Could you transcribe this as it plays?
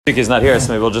He's not here, so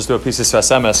maybe we'll just do a piece of Sfas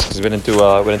Emes because we didn't do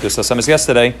Sfas Emes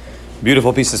yesterday.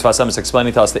 Beautiful piece of Sfas Emes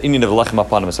explaining to us the Indian of Lechem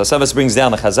Apanim. Sfas Emes brings down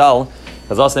the Chazal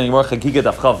saying Emor Chagiga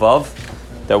Daf Chav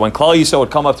Vav, that when Klal Yisrael would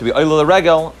come up to be Oila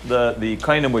Regel, the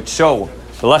Kainim would show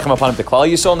the Lechem Apanim to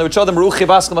Klal Yisrael, and they would show them Ruchi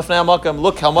Baskem Afnei HaMakam.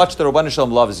 Look how much the Rabban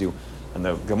Shalom loves you. And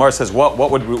the Gemara says, what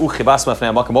would Ruchi Baskem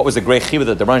Afnei HaMakam? What was the great chiva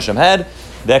that the Rabban Shalom had?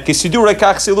 That Kisidurei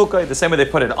Kach Silukai, the same way they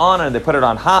put it on and they put it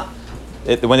on hot.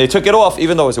 When they took it off,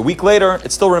 even though it was a week later,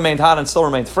 it still remained hot and still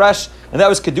remained fresh. And that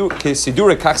was Sidure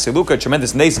Kach Siluka, a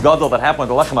tremendous Nes Gadol that happened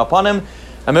with the Lechem Apanim.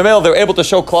 And Memel, they were able to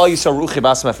show Klal Yisrael Ruchi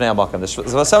Basem Afnei HaMakam. The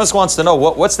Sfas Emes wants to know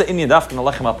what's the Indian daf in the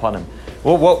Lechem Apanim.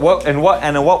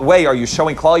 In what way are you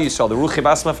showing Klal Yisrael the Ruchi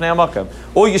Basem Afnei HaMakam?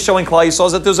 Or you're showing Klal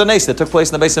Yisrael that there's a Nes that took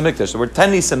place in the Beis HaMikdash. There were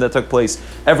 10 Nisim that took place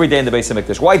every day in the Beis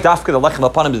HaMikdash. Why dafka the Lechem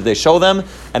Apanim did they show them?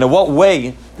 And in what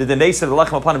way did the Nes of the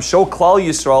Lechem Apanim show Klal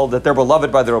Yisrael that they're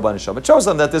beloved by the Rabban Shalom? It shows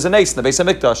them that there's a Nes in the Beis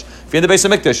HaMikdash. If you're in the Beis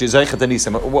HaMikdash, you're Zeichet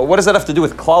Nisim. What does that have to do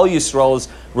with Klal Yisrael's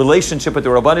relationship with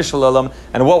the Rabban Shalom?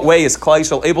 And in what way is Klal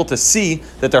Yisrael able to see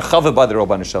that they're chaved by the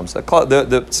Rabban Shalom? So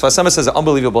the Sfas Emes says an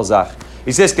unbelievable zach.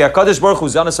 He says, "Ki HaKadosh Baruch Hu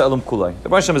zanas ha'olam kulai." The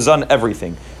Rabban Shalom is zon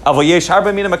everything. Aval yesh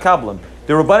harba mina makablim.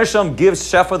 The Rabban Shalom gives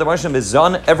shefa. The Rabban Shalom is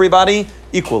zon everybody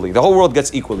equally. The whole world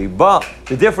gets equally. But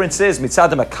the difference is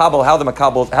mitzad the makabel, how the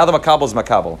makabel is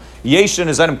makabel. Yeshin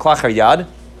is zanim klachar yad.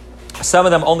 Some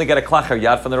of them only get a klachar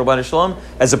yad from the Rabban Shalom,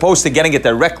 as opposed to getting it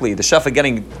directly, the shefa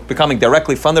becoming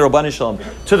directly from the Rabban Shalom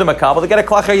to the makabel. They get a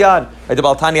klachar yad. Right, the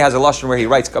Baal Tanya has a lashon where he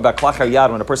writes about klachar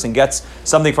yad. When a person gets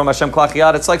something from Hashem klachar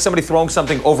yad, it's like somebody throwing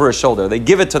something over his shoulder. They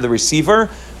give it to the receiver,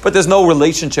 but there's no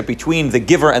relationship between the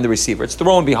giver and the receiver. It's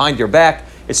thrown behind your back.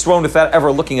 It's thrown without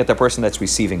ever looking at the person that's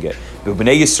receiving it.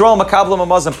 B'nei Yisrael makablam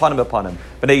amazim panim b'panim.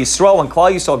 B'nei Yisrael, when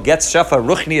Klal Yisrael gets shefa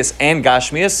ruchnius and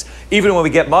gashmius, even when we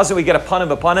get mazim, we get a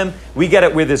panim b'panim. We get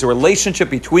it where there's a relationship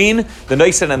between the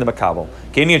noisin and the makabel.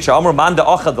 Kenyan shalmer manda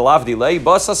achad delavdi lei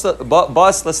bas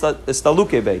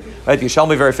estalukebe. Right,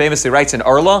 Yishalmi very famously writes in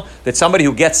Arla that somebody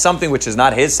who gets something which is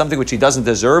not his, something which he doesn't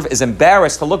deserve, is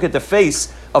embarrassed to look at the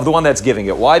face of the one that's giving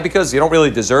it. Why? Because you don't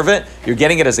really deserve it. You're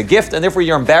getting it as a gift, and therefore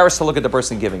you're embarrassed to look at the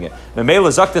person giving it. Memela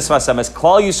zaktis vasemes,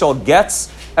 Klal Yisrael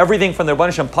gets everything from the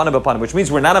Rabban Shalom panim b'panim, which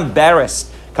means we're not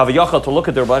embarrassed kaviyachal to look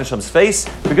at the Rabban Shalom's face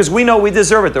because we know we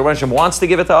deserve it. The Rabban Shalom wants to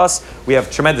give it to us. We have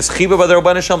tremendous chiba by the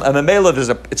Rabban Shalom, and Memela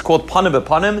it's called panim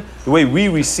b'panim. The way we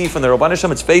receive from the Rabban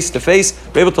Shalom, it's face to face.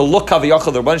 We're able to look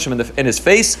kaviyachal the Rabban Shalom in his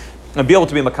face and be able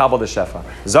to be makabel the shefa.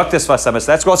 Zaktis vasemes.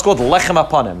 That's what's called lechem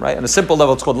apanim, right? On a simple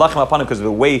level, it's called lechem apanim because of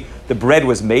the way the bread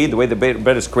was made, the way the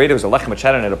bread is created. It was a lechem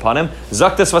achadan apanim.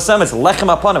 Zaktis vasemes, lechem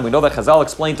apanim. We know that Chazal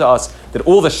explained to us that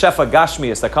all the shefa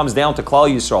gashmias that comes down to Klal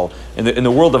Yisrael in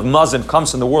the world of mazin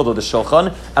comes from the world of the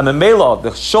shulchan. And the mela, the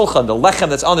shulchan, the lechem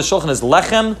that's on the shulchan is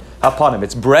lechem apanim.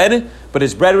 It's bread, but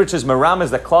it's bread which is maram,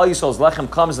 is that Klal Yisrael's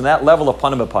lechem comes in that level of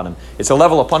panim apanim. It's a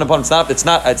level of panim apanim. It's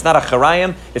not a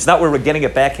charayim. It's not where we're getting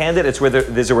it backhanded. It's where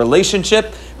there's a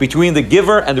relationship between the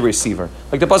giver and the receiver.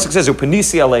 Like the pasuk says,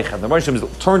 "Upanisi aleichem." The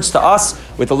Moshe turns to us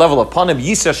with the level of panim.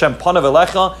 Yisa Hashem panav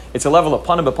elecha. It's a level of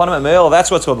panim b'panim. That's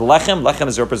what's called lechem. Lechem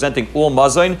is representing all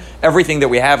mazayin, everything that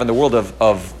we have in the world of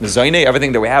mezayne,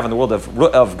 everything that we have in the world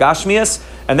of gashmias,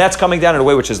 and that's coming down in a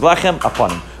way which is lechem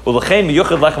apanim. Ulechein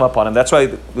miyuchad lechem apanim. That's why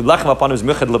lechem apanim is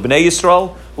miyuchad lebnei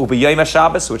Yisrael ubiyayim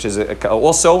Shabbos, which is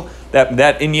also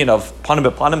that Indian of panim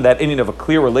b'panim, that Indian of a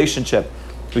clear relationship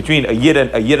between a yid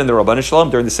and the Rabban Shalom.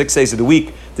 During the 6 days of the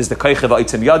week, there's the kaichev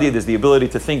aitzim yadi, there's the ability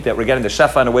to think that we're getting the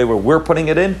shefa in a way where we're putting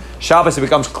it in. Shabbos, it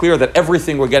becomes clear that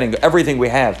everything we're getting, everything we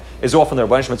have, is all from the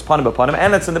Rabban Shalom. It's panim b'panim,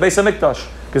 and it's in the Beis HaMikdash.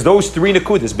 Because those three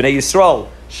nekudas, Bnei Yisrael,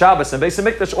 Shabbos, and Beis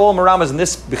HaMikdash, all maramas in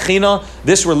this bechina,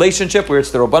 this relationship where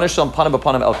it's the Rabban Shalom, panim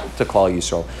b'panim to Klal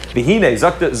Yisrael. B'hine,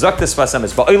 zaktis Sfas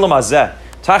Emes, ba'olam hazeh,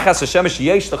 Tachas Hashemesh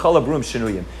yesh l'chol habrum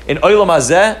shinuyim. In olam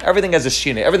hazeh, everything has a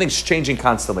shina. Everything's changing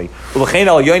constantly. U'lechein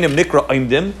al yonim nikra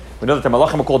oimdim. We know that the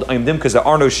malachim are called oimdim because there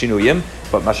are no shinuyim.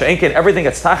 But masha'enkin, everything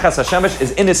that's Tachas Hashemesh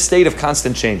is in a state of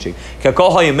constant changing.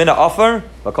 Kekol hayamina afar,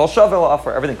 v'kol shavel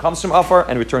afar. Everything comes from afar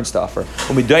and returns to afar.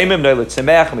 U'midoimim noy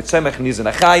l'tzemech, u'mitzemech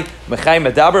nizan achai, mechai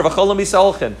medaber, v'chol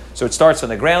misalchin. So it starts on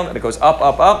the ground and it goes up,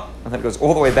 and then it goes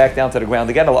all the way back down to the ground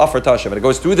again. Al afar tashav. And it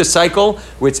goes through the cycle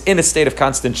where it's in a state of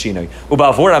constant shinui.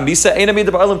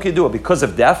 Because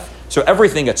of death, so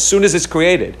everything as soon as it's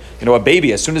created, a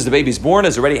baby, as soon as the baby's born,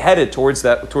 is already headed towards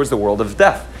the world of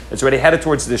death. It's already headed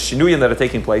towards the shinuyim that are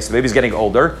taking place. The baby's getting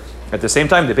older. At the same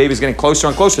time, the baby's getting closer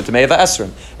and closer to Me'eva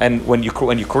Esrim. And when you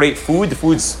create food, the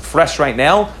food's fresh right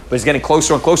now, but it's getting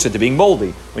closer and closer to being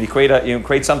moldy. When you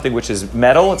create something which is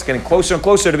metal, it's getting closer and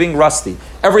closer to being rusty.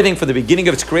 Everything from the beginning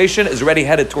of its creation is already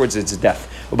headed towards its death.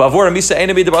 Nothing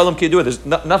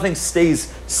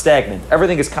stays stagnant.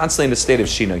 Everything is constantly in a state of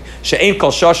shinoi.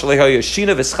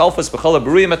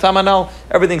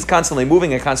 Everything's constantly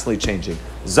moving and constantly changing.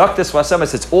 Zaktis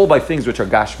vasemes, it's all by things which are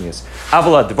gashmias.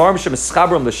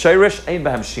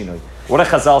 What do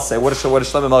Chazal say? What does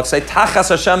Shlomo Melech say?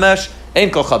 Tachas Hashemesh, ein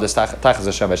kol chadus tachas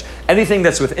Hashemesh. Anything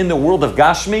that's within the world of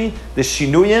Gashmi, the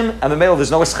Shinuyim, and the Mela,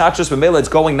 there's no eschachus, the Mela, it's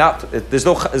going not, there's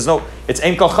no, it's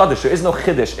ein kol chadus, there is no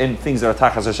chiddush in things that are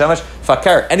tachas Hashemesh.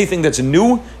 Fakir, anything that's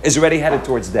new is already headed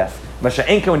towards death.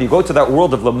 When you go to that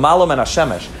world of Lamalam and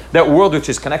Hashemesh, that world which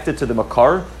is connected to the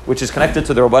Makar, which is connected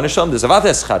to the Rabban Shalom, there's Avat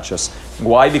Eschachus.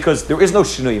 Why? Because there is no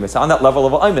Shinuyim. It's on that level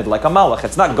of Aymed, like a Malach.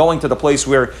 It's not going to the place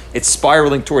where it's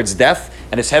spiraling towards death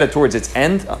and it's headed towards its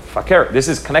end. Fakir, this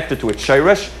is connected to its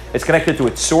Shirish, it's connected to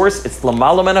its source, it's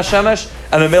Lamalam and Hashemesh,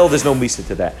 and in the middle there's no Misa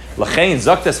to that. Lachain,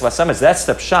 Zaktes, Vasemes, that's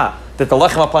the Pshat, that the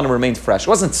Lechem upon him remained fresh. It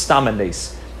wasn't Stam and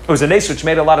Nes. It was a nes which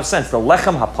made a lot of sense. The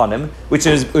lechem hapanim, which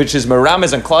is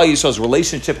Meramez and Klal Yisrael's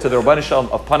relationship to the Rabban Shalom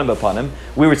of panim upon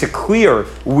we were to clear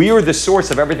where the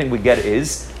source of everything we get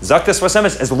is. Zaktas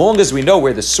vasemes, as long as we know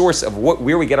where the source of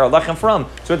where we get our lechem from,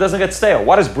 so it doesn't get stale.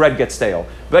 Why does bread get stale?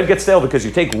 Bread gets stale because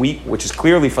you take wheat, which is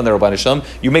clearly from the Rabban Shalom,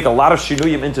 you make a lot of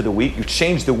shinuyim into the wheat, you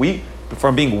change the wheat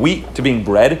from being wheat to being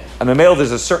bread, and the male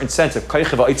there's a certain sense of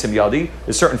koychev ha'otzim yadi,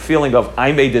 a certain feeling of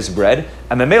I made this bread,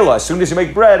 and the male as soon as you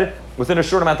make bread, within a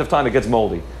short amount of time it gets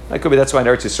moldy. That could be that's why in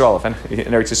Eretz Yisrael,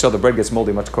 in Eretz Yisrael the bread gets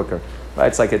moldy much quicker, right?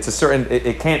 It's like it's a certain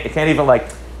it can't be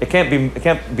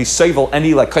seivel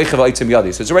any like koychev ha'otzim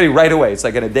yadi. So it's already right away. It's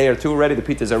like in a day or two already the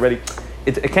pita is already.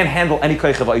 It can't handle any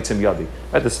koychev ha'otzim yadi.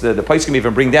 Right? The place can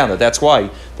even bring down that. That's why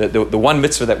the one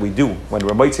mitzvah that we do when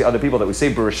we're mitzvah other people that we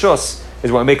say bereshus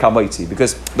is when we make ha'mitzi,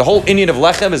 because the whole Indian of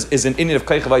lechem is an Indian of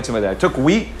koychev ha'otzim yadi. I took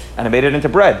wheat and I made it into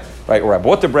bread, right? Or I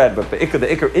bought the bread, but the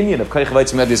ikar Indian of koychev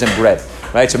ha'otzim yadi is in bread,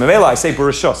 right? So memela I say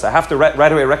bereshus. I have to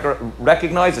right away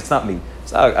recognize it's not me.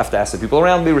 I have to ask the people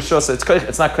around me. It's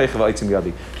not koychev ha'otzim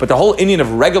yadi. But the whole Indian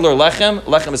of regular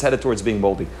lechem is headed towards being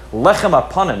moldy. Lechem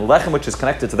apanim, lechem which is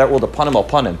connected to that world of panim al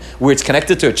panim, where it's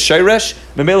connected to its shayresh,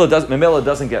 memela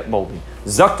doesn't get moldy.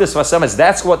 Zaktis vasemes,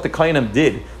 that's what the Kainim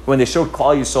did when they showed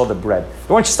Klal Yisrael the bread.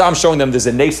 They weren't just showing them there's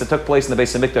a nace that took place in the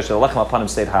Beis HaMikdash, the lechem apanim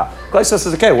stayed hot. Klal Yisrael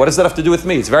says, okay, what does that have to do with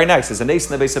me? It's very nice. There's a nace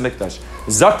in the Beis HaMikdash.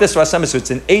 Zaktis vasemes, so it's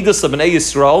an edus of Bnei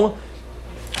Yisrael.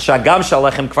 Even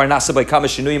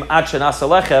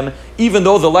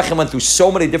though the lechem went through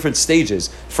so many different stages,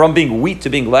 from being wheat to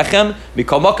being lechem, the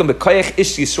koyach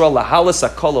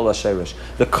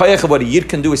of what a yid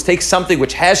can do is take something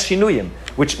which has shinuyim,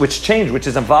 which change, which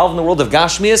is involved in the world of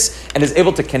gashmias, and is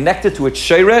able to connect it to its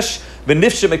shayresh, and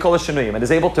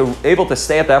is able to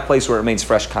stay at that place where it remains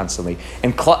fresh constantly.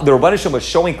 And the Rabban Shalom was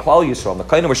showing Klal Yisrael, the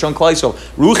Kainim was showing Klal Yisrael,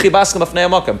 Ruchi Baskem Afnei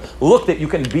Amakim. Look, that you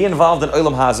can be involved in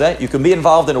Olam Hazeh, you can be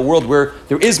involved in a world where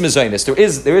there is Mezainis, there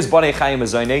is Banei Chayim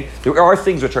Mezainei, there are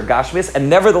things which are Gashmis, and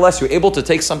nevertheless you're able to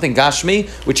take something Gashmi,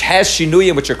 which has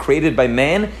Shinuyim, which are created by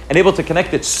man, and able to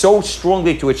connect it so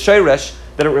strongly to its Shayresh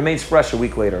that it remains fresh a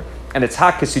week later. And it's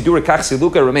hot kasidura kach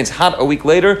siluka, it remains hot a week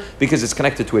later because it's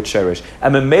connected to its sherish.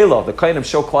 And memela, the Kainim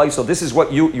show Klal Yisrael, this is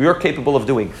what you're capable of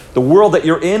doing. The world that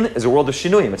you're in is a world of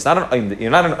shinuyim. It's not an aymed.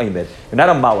 You're not an aymed. You're not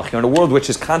a malach. You're in a world which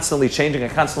is constantly changing and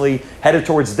constantly headed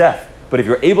towards death. But if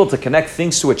you're able to connect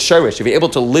things to its sherish, if you're able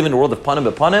to live in a world of panim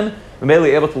b'panim, memela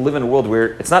you're able to live in a world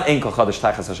where it's not ein kol chadash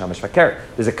tachas hashamesh fakir.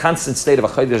 There's a constant state of a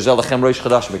chayder zelachem roish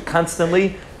chadash. We're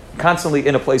constantly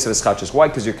in a place of eschachus. Why?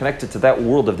 Because you're connected to that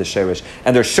world of the sherish,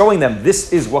 and they're showing them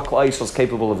this is what Klal Yisrael is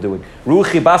capable of doing.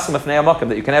 Ruchi basem afnei amakim,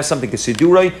 that you can have something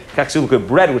kesidurai kachsiluka,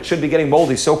 bread which should be getting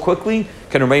moldy so quickly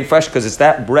can remain fresh because it's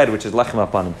that bread which is lechem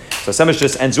upon him. So Emes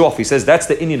just ends off. He says that's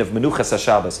the Indian of menuchas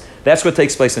haShabbos. That's what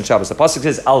takes place in Shabbos. The pasuk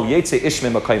says al yetze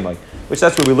ishmei makaymai, which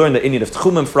that's where we learn the Indian of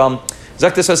tchumim from.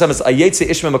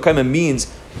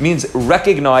 Means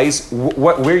recognize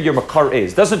where your makar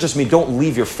is. Doesn't just mean don't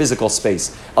leave your physical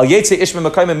space. Al yetze ishme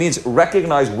makayim means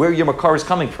recognize where your makar is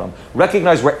coming from.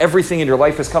 Recognize where everything in your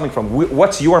life is coming from.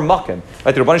 What's your makam?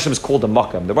 Right? The Rabban Shalom is called the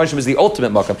makam. The Rabban Shalom is the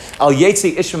ultimate makam. Al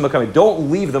yetze ishme makayim. Don't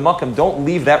leave the makam. Don't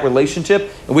leave that relationship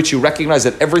in which you recognize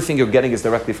that everything you're getting is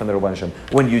directly from the Rabban Shalom.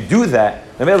 When you do that,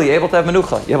 you're able to have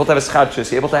menucha. You're able to have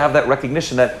eschachus. You're able to have that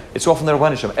recognition that it's all from the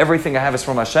Rabban Shalom. Everything I have is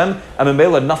from Hashem, and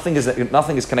nothing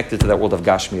is connected to that world of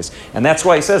Gashmias. And that's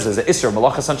why he says there's an Isser,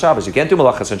 Malachas on Shabbos. You can't do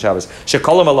Malachas on Shabbos.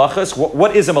 Shekala Malachas,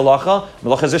 what is a Malacha?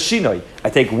 Malacha is a Shinoi. I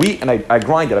take wheat and I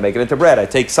grind it, I make it into bread. I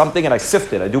take something and I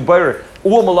sift it. I do butter.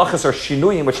 All malachas are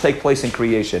shinuyim which take place in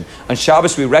creation. On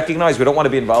Shabbos, we recognize we don't want to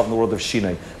be involved in the world of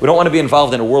shinui. We don't want to be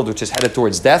involved in a world which is headed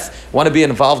towards death. We want to be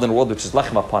involved in a world which is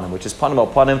lechem apanim, which is panim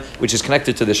apanim, which is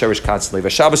connected to the sherish constantly.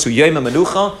 Shabbos yom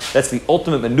menucha. That's the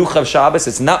ultimate menucha of Shabbos.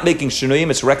 It's not making shinuyim.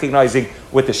 It's recognizing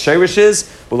what the sherish is.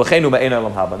 That's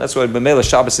why B'meila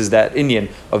Shabbos is that Indian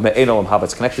of me'ein olam haba.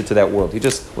 It's connected to that world.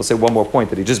 We'll say one more point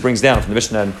that he just brings down from the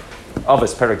Mishnah and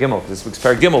Avos Perek Gimel. This week's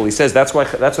Perek Gimel. He says that's why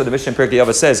the Mishnah in Perek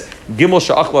Avos says Gimel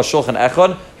she'achla shulchan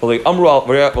echad v'lei amru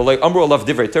alav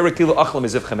divrei Torah kilu achla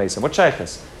mizivchei mesim. What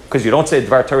shaykhs? Because you don't say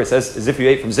Dvar Torah says as if you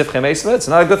ate from Zivchei Mesim. It's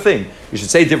not a good thing. You should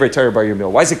say Divrei Torah by your meal.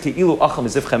 Why is it Ki'ilu Acham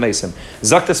Zivchei Mesim?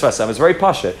 Zakta Sfas. It's very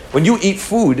pasha. When you eat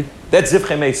food, that's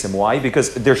Zivchei Mesim. Why?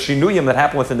 Because there's shinuyim that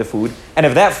happen within the food, and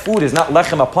if that food is not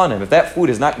lechem apanim, if that food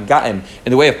is not gotten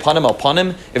in the way of panim al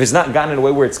panim, if it's not gotten in a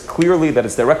way where it's clearly that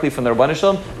it's directly from the Rabbanan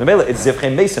Shalom, it's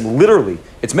Zivchei Mesim. Literally,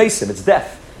 it's Mesim. It's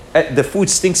death. The food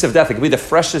stinks of death. It can be the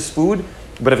freshest food,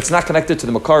 but if it's not connected to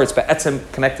the makar, it's be'etzem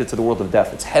connected to the world of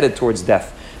death. It's headed towards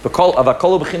death. All those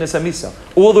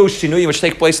shinuyim which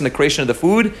take place in the creation of the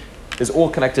food is all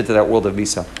connected to that world of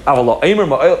misa.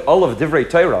 All of divrei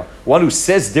Torah, one who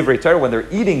says divrei Torah when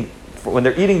they're eating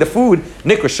the food,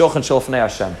 nikra shulchan shel fnei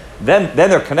Hashem. Then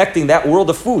they're connecting that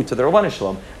world of food to the Rabbanan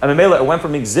Shalom. And it went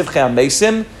from zivchei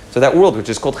mesim to that world which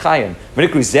is called chayim.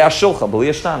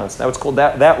 Now it's called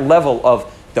that level of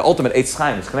the ultimate eitz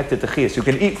chayim. It's connected to chiyas. You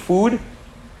can eat food.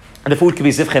 And the food can be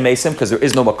zivchei mesim because there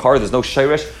is no makar, there's no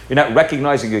shirish. You're not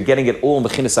recognizing you're getting it all in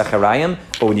bechinas acharayim.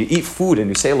 But when you eat food and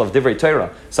you say love divrei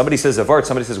Torah, somebody says avart,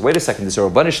 somebody says, wait a second, there's a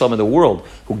Rabbanan Shalom in the world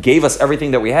who gave us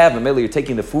everything that we have, and mainly you're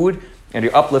taking the food and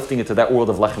you're uplifting it to that world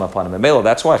of lechem apanim. And Mela,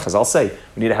 that's why Chazal say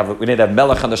we need to have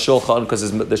melech on the shulchan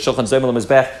because the shulchan zemel is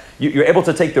back. You're able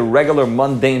to take the regular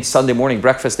mundane Sunday morning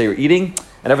breakfast that you're eating,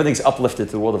 and everything's uplifted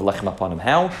to the world of lechem apanim.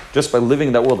 How? Just by living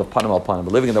in that world of panim al panim,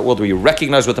 by living in that world where you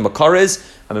recognize what the makar is,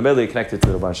 and Mela you're connected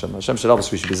to the Rabbanan Shalom. Hashem should help us.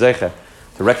 We should be zeicha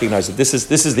to recognize that this is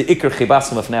the ikar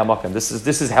chibasim of Fnei HaMakom.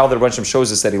 This is how the Rebbe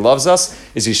shows us that he loves us,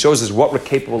 is he shows us what we're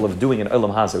capable of doing in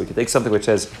Olam Hazeh. We can take something which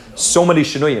has so many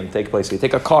shinuyim take place. You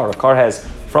take a car has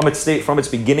from its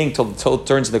beginning till it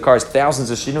turns into the cars thousands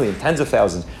of shinuyim, tens of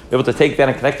thousands. We're able to take that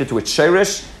and connect it to its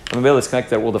shirish, and we're able to connect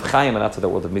to that world of chayim and not to that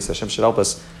world of misa. Hashem should help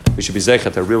us. We should be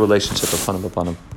zeichet a real relationship upon him.